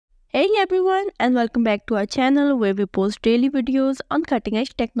Hey everyone, and welcome back to our channel where we post daily videos on cutting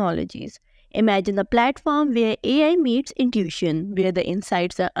edge technologies. Imagine a platform where AI meets intuition, where the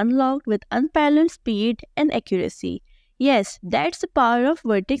insights are unlocked with unparalleled speed and accuracy. Yes, that's the power of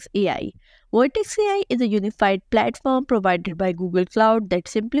Vertex AI. Vertex AI is a unified platform provided by Google Cloud that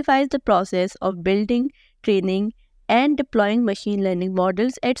simplifies the process of building, training, and deploying machine learning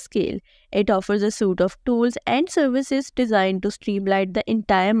models at scale. It offers a suite of tools and services designed to streamline the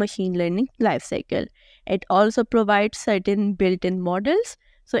entire machine learning lifecycle. It also provides certain built-in models.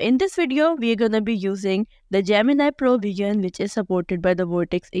 So in this video, we are going to be using the Gemini Pro Vision, which is supported by the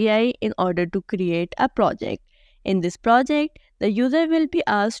Vertex AI, in order to create a project. In this project, the user will be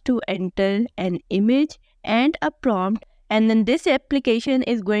asked to enter an image and a prompt, and then this application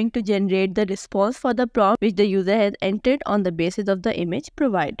is going to generate the response for the prompt which the user has entered on the basis of the image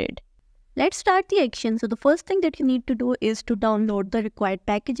provided. Let's start the action. So the first thing that you need to do is to download the required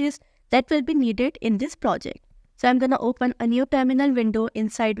packages that will be needed in this project. So I'm going to open a new terminal window,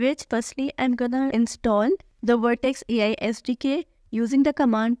 inside which firstly I'm going to install the Vertex AI SDK using the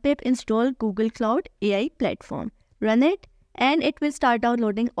command pip install Google Cloud AI platform. Run it and it will start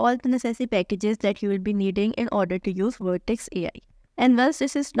downloading all the necessary packages that you will be needing in order to use Vertex AI. And once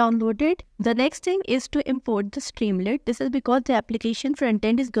this is downloaded, the next thing is to import the Streamlit. This is because the application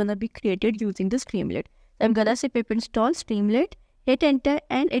frontend is going to be created using the Streamlit. So I'm going to say pip install Streamlit, hit enter,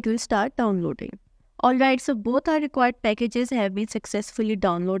 and it will start downloading. Alright, so both our required packages have been successfully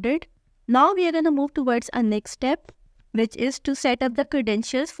downloaded. Now we are going to move towards our next step, which is to set up the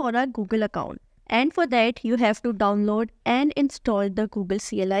credentials for our Google account. And for that, you have to download and install the Google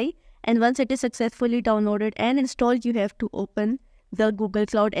CLI. And once it is successfully downloaded and installed, you have to open the Google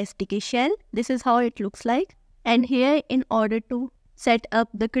Cloud SDK shell. This is how it looks like. And here, in order to set up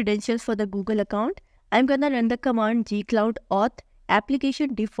the credentials for the Google account, I'm going to run the command gcloud auth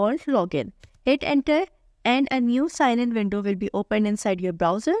application default login. Hit enter and a new sign-in window will be opened inside your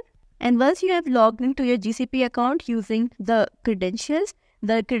browser. And once you have logged into your GCP account using the credentials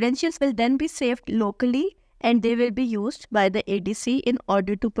will then be saved locally and they will be used by the ADC in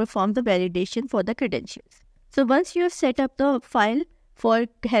order to perform the validation for the credentials. So once you have set up the file for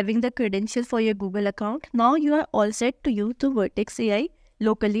having the credentials for your Google account, now you are all set to use the Vertex AI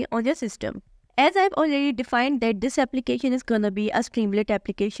locally on your system. As I've already defined that this application is going to be a Streamlit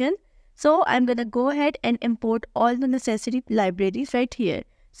application, so I'm going to go ahead and import all the necessary libraries right here.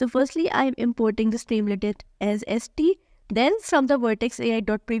 So firstly, I'm importing the Streamlit as ST. Then from the Vertex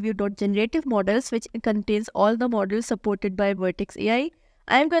AI.preview.generative models, which contains all the models supported by Vertex AI,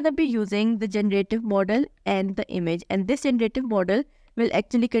 I'm going to be using the generative model and the image. And this generative model will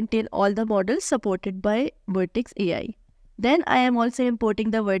actually contain all the models supported by Vertex AI. Then I am also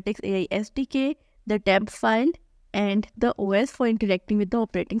importing the Vertex AI SDK, the temp file, and the OS for interacting with the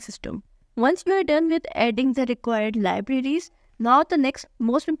operating system. Once you are done with adding the required libraries, now the next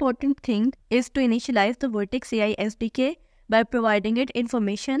most important thing is to initialize the Vertex AI SDK by providing it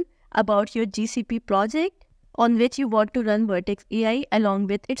information about your GCP project on which you want to run Vertex AI along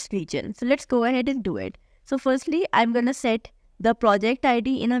with its region. So let's go ahead and do it. So firstly, I'm going to set the project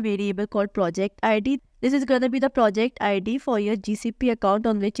ID in a variable called project ID. This is going to be the project ID for your GCP account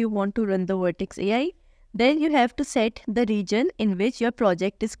on which you want to run the Vertex AI. Then you have to set the region in which your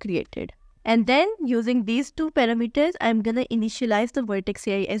project is created. And then using these two parameters, I'm going to initialize the Vertex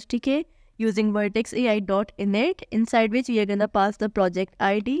AI SDK using Vertex AI.init, inside which we are going to pass the project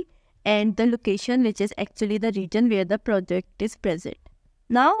ID and the location, which is actually the region where the project is present.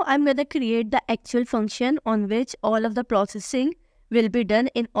 Now I'm going to create the actual function on which all of the processing will be done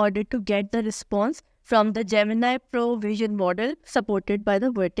in order to get the response from the Gemini Pro Vision Model supported by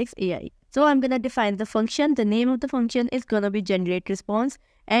the Vertex AI. So I'm going to define the function. The name of the function is going to be generate response,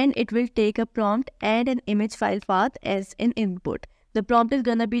 and it will take a prompt and an image file path as an input. The prompt is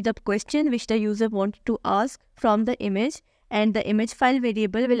going to be the question which the user wants to ask from the image, and the image file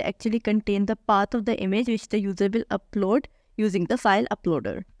variable will actually contain the path of the image which the user will upload using the file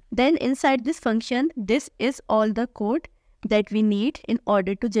uploader. Then inside this function, this is all the code that we need in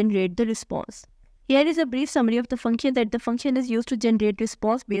order to generate the response. Here is a brief summary of the function, that the function is used to generate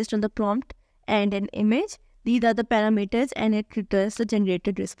response based on the prompt and an image. These are the parameters and it returns the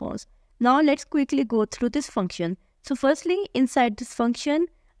generated response. Now let's quickly go through this function. So firstly, inside this function,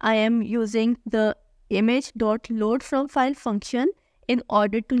 I am using the image.loadFromFile function in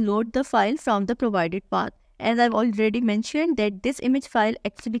order to load the file from the provided path. As I've already mentioned that this image file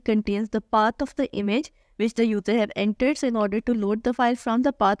actually contains the path of the image which the user have entered. So in order to load the file from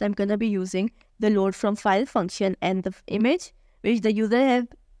the path, I'm going to be using the loadFromFile function, and the image which the user have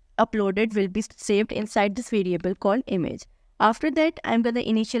uploaded will be saved inside this variable called image. After that, I'm going to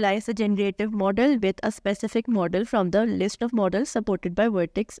initialize a generative model with a specific model from the list of models supported by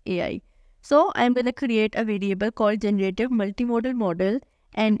Vertex AI. So I'm going to create a variable called generative multimodal model,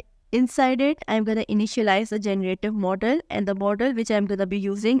 and inside it, I'm going to initialize a generative model, and the model which I'm going to be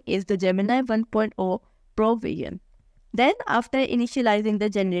using is the Gemini 1.0 Pro Vision. Then after initializing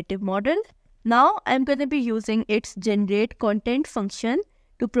the generative model, now I'm going to be using its generate content function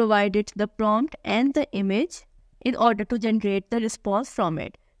to provide it the prompt and the image in order to generate the response from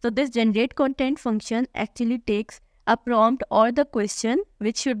it. So this generate content function actually takes a prompt or the question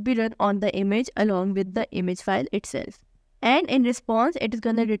which should be run on the image along with the image file itself. And in response, it is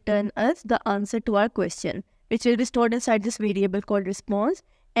going to return us the answer to our question, which will be stored inside this variable called response.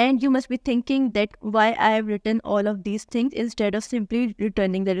 And you must be thinking that why I have written all of these things instead of simply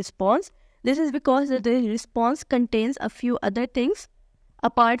returning the response. This is because the response contains a few other things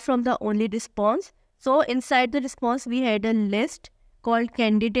apart from the only response. So inside the response, we had a list called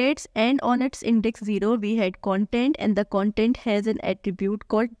candidates, and on its index 0, we had content, and the content has an attribute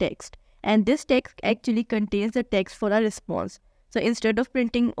called text. And this text actually contains the text for our response. So instead of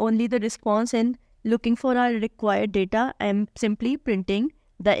printing only the response and looking for our required data, I am simply printing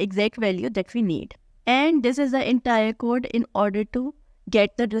the exact value that we need. And this is the entire code in order to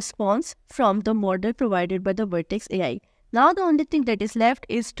get the response from the model provided by the Vertex AI. Now the only thing that is left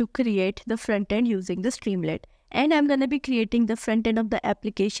is to create the front end using the Streamlit. And I'm going to be creating the front end of the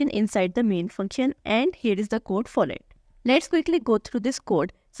application inside the main function, and here is the code for it. Let's quickly go through this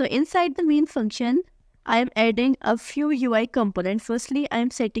code. So inside the main function, I am adding a few UI components. Firstly, I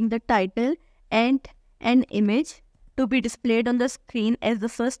am setting the title and an image to be displayed on the screen as the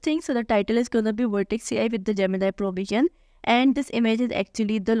first thing. So the title is going to be Vertex AI with the Gemini Pro Vision, and this image is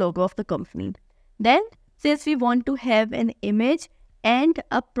actually the logo of the company. Then, since we want to have an image and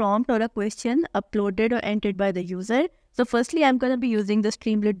a prompt or a question uploaded or entered by the user, so firstly, I'm going to be using the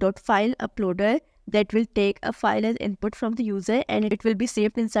streamlit.file uploader that will take a file as input from the user, and it will be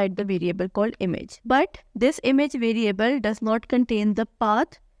saved inside the variable called image. But this image variable does not contain the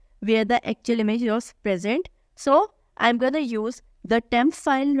path where the actual image was present. So I'm going to use the temp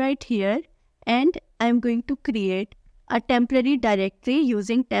file right here, and I'm going to create a temporary directory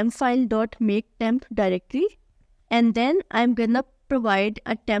using tempfile.makeTemp directory, and then I'm going to provide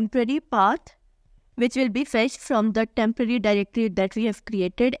a temporary path which will be fetched from the temporary directory that we have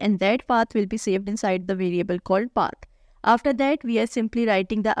created, and that path will be saved inside the variable called path. After that, we are simply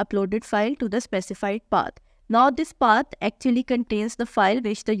writing the uploaded file to the specified path. Now this path actually contains the file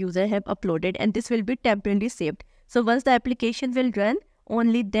which the user have uploaded, and this will be temporarily saved. So once the application will run,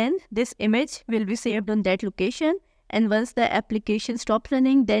 only then this image will be saved on that location, and once the application stops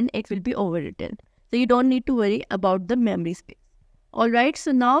running, then it will be overwritten. So you don't need to worry about the memory space. Alright,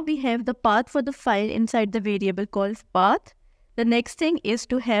 so now we have the path for the file inside the variable called path. The next thing is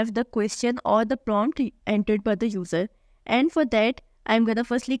to have the question or the prompt entered by the user. And for that, I'm going to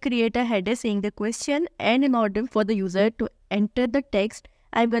firstly create a header saying the question, and in order for the user to enter the text,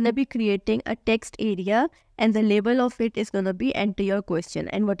 I'm going to be creating a text area, and the label of it is going to be enter your question,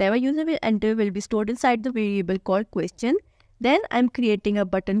 and whatever user will enter will be stored inside the variable called question. Then I'm creating a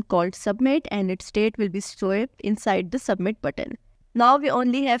button called submit, and its state will be stored inside the submit button. Now we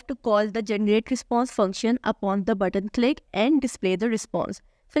only have to call the generate response function upon the button click and display the response.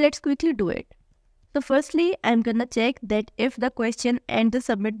 So let's quickly do it. So firstly, I'm gonna check that if the question and the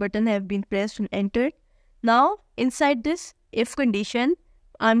submit button have been pressed and entered. Now inside this if condition,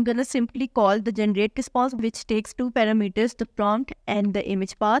 I'm gonna simply call the generate response, which takes two parameters, the prompt and the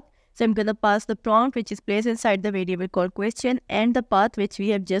image path. So I'm gonna pass the prompt, which is placed inside the variable called question, and the path which we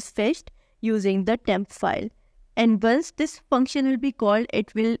have just fetched using the temp file. And once this function will be called,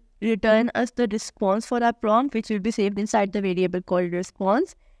 it will return us the response for our prompt, which will be saved inside the variable called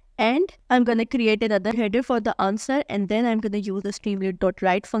response. And I'm going to create another header for the answer, and then I'm going to use the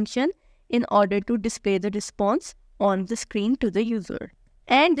streamlit.write function in order to display the response on the screen to the user.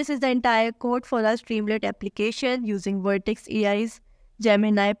 And this is the entire code for our Streamlit application using Vertex AI's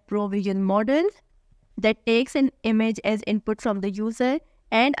Gemini Pro Vision Model that takes an image as input from the user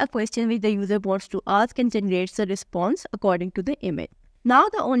and a question which the user wants to ask and generates a response according to the image. Now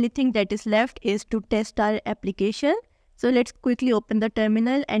the only thing that is left is to test our application. So let's quickly open the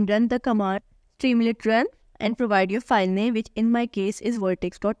terminal and run the command streamlit run and provide your file name, which in my case is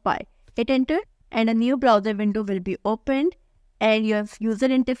vertex.py. Hit enter and a new browser window will be opened, and your user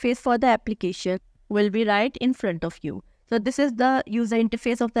interface for the application will be right in front of you. So this is the user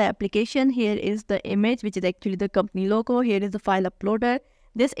interface of the application. Here is the image, which is actually the company logo. Here is the file uploader.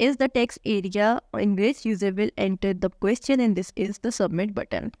 This is the text area in which user will enter the question, and this is the submit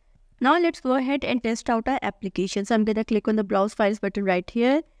button. Now let's go ahead and test out our application. So I'm going to click on the browse files button right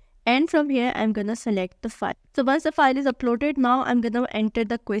here. And from here, I'm going to select the file. So once the file is uploaded, now I'm going to enter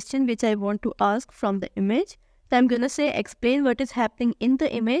the question which I want to ask from the image. So I'm going to say explain what is happening in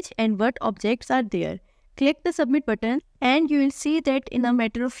the image and what objects are there. Click the submit button and you will see that in a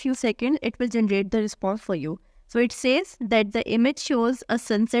matter of few seconds, it will generate the response for you. So it says that the image shows a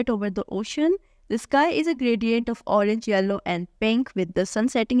sunset over the ocean. The sky is a gradient of orange, yellow and pink with the sun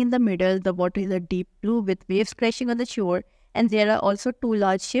setting in the middle. The water is a deep blue with waves crashing on the shore, and there are also two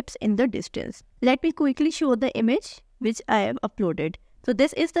large ships in the distance. Let me quickly show the image which I have uploaded. So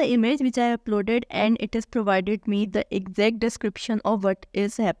this is the image which I uploaded, and it has provided me the exact description of what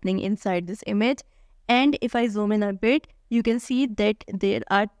is happening inside this image. And if I zoom in a bit, you can see that there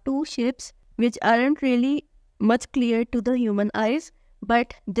are two ships which aren't really much clear to the human eyes.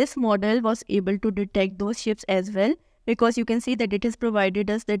 But this model was able to detect those ships as well, because you can see that it has provided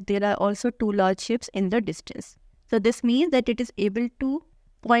us that there are also two large ships in the distance. So this means that it is able to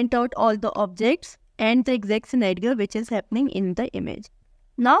point out all the objects and the exact scenario which is happening in the image.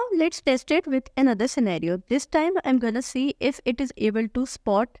 Now let's test it with another scenario. This time I'm going to see if it is able to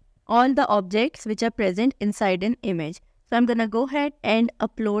spot all the objects which are present inside an image. So I'm going to go ahead and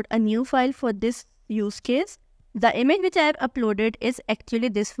upload a new file for this use case. The image which I have uploaded is actually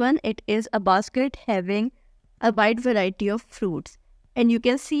this one. It is a basket having a wide variety of fruits. And you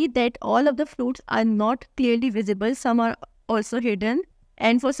can see that all of the fruits are not clearly visible. Some are also hidden.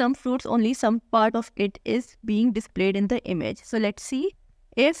 And for some fruits, only some part of it is being displayed in the image. So let's see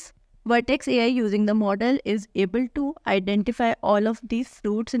if Vertex AI using the model is able to identify all of these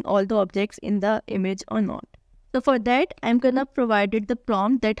fruits and all the objects in the image or not. So for that, I'm going to provide it the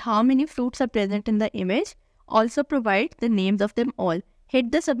prompt that how many fruits are present in the image. Also provide the names of them all.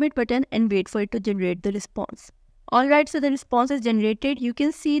 Hit the submit button and wait for it to generate the response. Alright, so the response is generated. You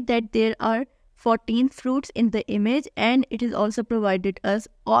can see that there are 14 fruits in the image, and it is also provided us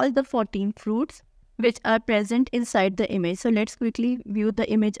all the 14 fruits which are present inside the image. So let's quickly view the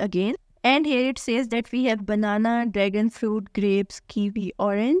image again. And here it says that we have banana, dragon fruit, grapes, kiwi,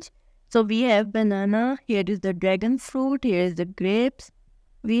 orange. So we have banana, here is the dragon fruit, here is the grapes,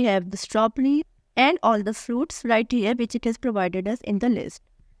 we have the strawberry, and all the fruits right here which it has provided us in the list.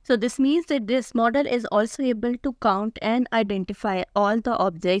 So this means that this model is also able to count and identify all the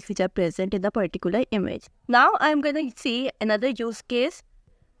objects which are present in the particular image. Now I'm going to see another use case,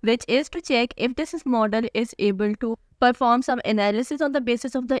 which is to check if this model is able to perform some analysis on the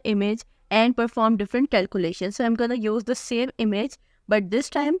basis of the image and perform different calculations. So I'm going to use the same image, but this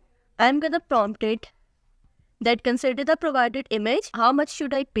time I'm going to prompt it that consider the provided image, how much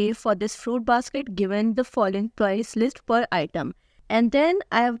should I pay for this fruit basket given the following price list per item. And then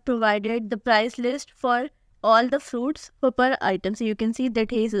I have provided the price list for all the fruits per item. So you can see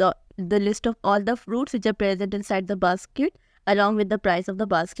that here is the list of all the fruits which are present inside the basket along with the price of the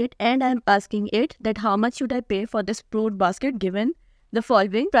basket. And I am asking it that how much should I pay for this fruit basket given the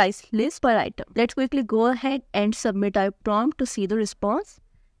following price list per item. Let's quickly go ahead and submit our prompt to see the response.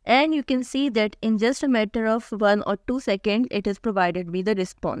 And you can see that in just a matter of 1 or 2 seconds, it has provided me the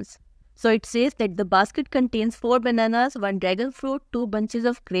response. So it says that the basket contains 4 bananas, 1 dragon fruit, 2 bunches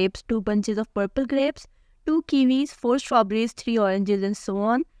of grapes, 2 bunches of purple grapes, 2 kiwis, 4 strawberries, 3 oranges and so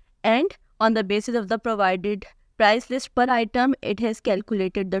on. And on the basis of the provided price list per item, it has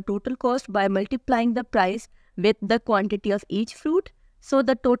calculated the total cost by multiplying the price with the quantity of each fruit. So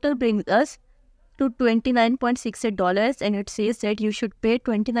the total brings us to $29.68, and it says that you should pay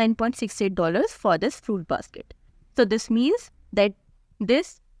 $29.68 for this fruit basket. So this means that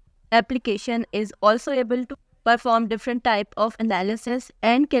this application is also able to perform different type of analysis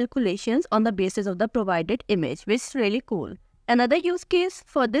and calculations on the basis of the provided image, which is really cool. Another use case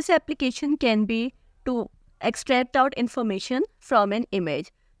for this application can be to extract out information from an image.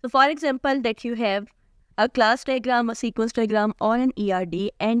 So for example, that you have a class diagram, a sequence diagram or an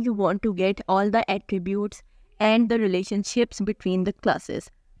ERD, and you want to get all the attributes and the relationships between the classes.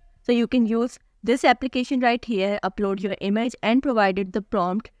 So you can use this application right here, upload your image and provide it the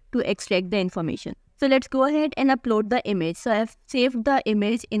prompt to extract the information. So let's go ahead and upload the image. So I have saved the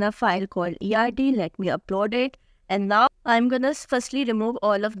image in a file called ERD. Let me upload it. And now I'm going to firstly remove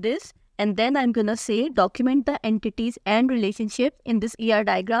all of this, and then I'm going to say document the entities and relationships in this ER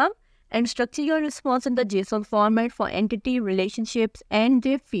diagram and structure your response in the JSON format for entity, relationships and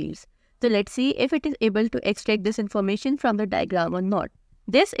their fields. So let's see if it is able to extract this information from the diagram or not.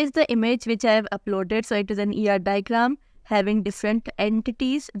 This is the image which I have uploaded. So it is an ER diagram having different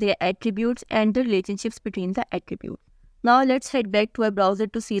entities, their attributes and the relationships between the attributes. Now let's head back to our browser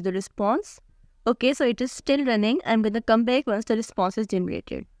to see the response. Okay, so it is still running. I'm going to come back once the response is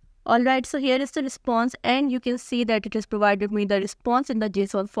generated. Alright, so here is the response, and you can see that it has provided me the response in the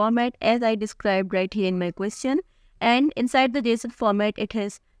JSON format as I described right here in my question. And inside the JSON format, it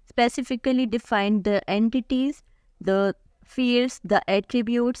has specifically defined the entities, the fields, the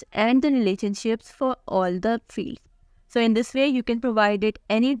attributes, and the relationships for all the fields. So in this way, you can provide it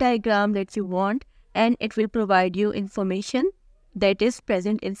any diagram that you want, and it will provide you information that is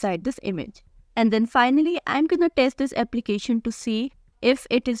present inside this image. And then finally, I'm going to test this application to see if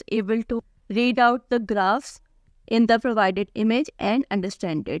it is able to read out the graphs in the provided image and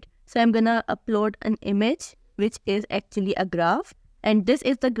understand it. So I'm going to upload an image which is actually a graph, and this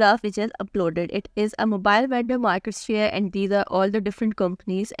is the graph which is uploaded. It is a mobile vendor market share, and these are all the different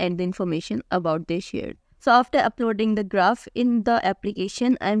companies and the information about their share. So after uploading the graph in the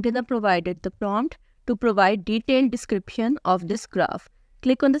application, I'm going to provide it the prompt to provide detailed description of this graph.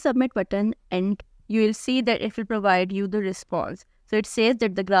 Click on the submit button and you will see that it will provide you the response. So it says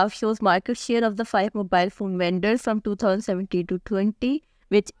that the graph shows market share of the 5 mobile phone vendors from 2017 to 20,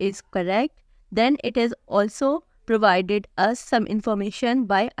 which is correct. Then it has also provided us some information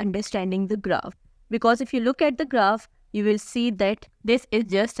by understanding the graph. Because if you look at the graph, you will see that this is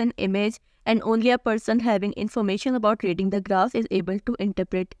just an image, and only a person having information about reading the graph is able to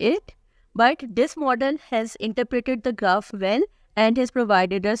interpret it. But this model has interpreted the graph well and has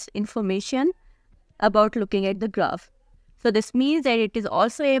provided us information about looking at the graph. So this means that it is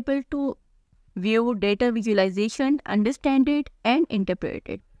also able to view data visualization, understand it, and interpret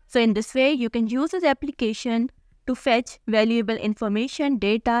it. So in this way, you can use this application to fetch valuable information,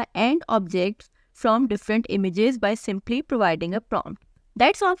 data, and objects from different images by simply providing a prompt.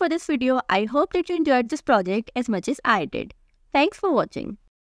 That's all for this video. I hope that you enjoyed this project as much as I did. Thanks for watching.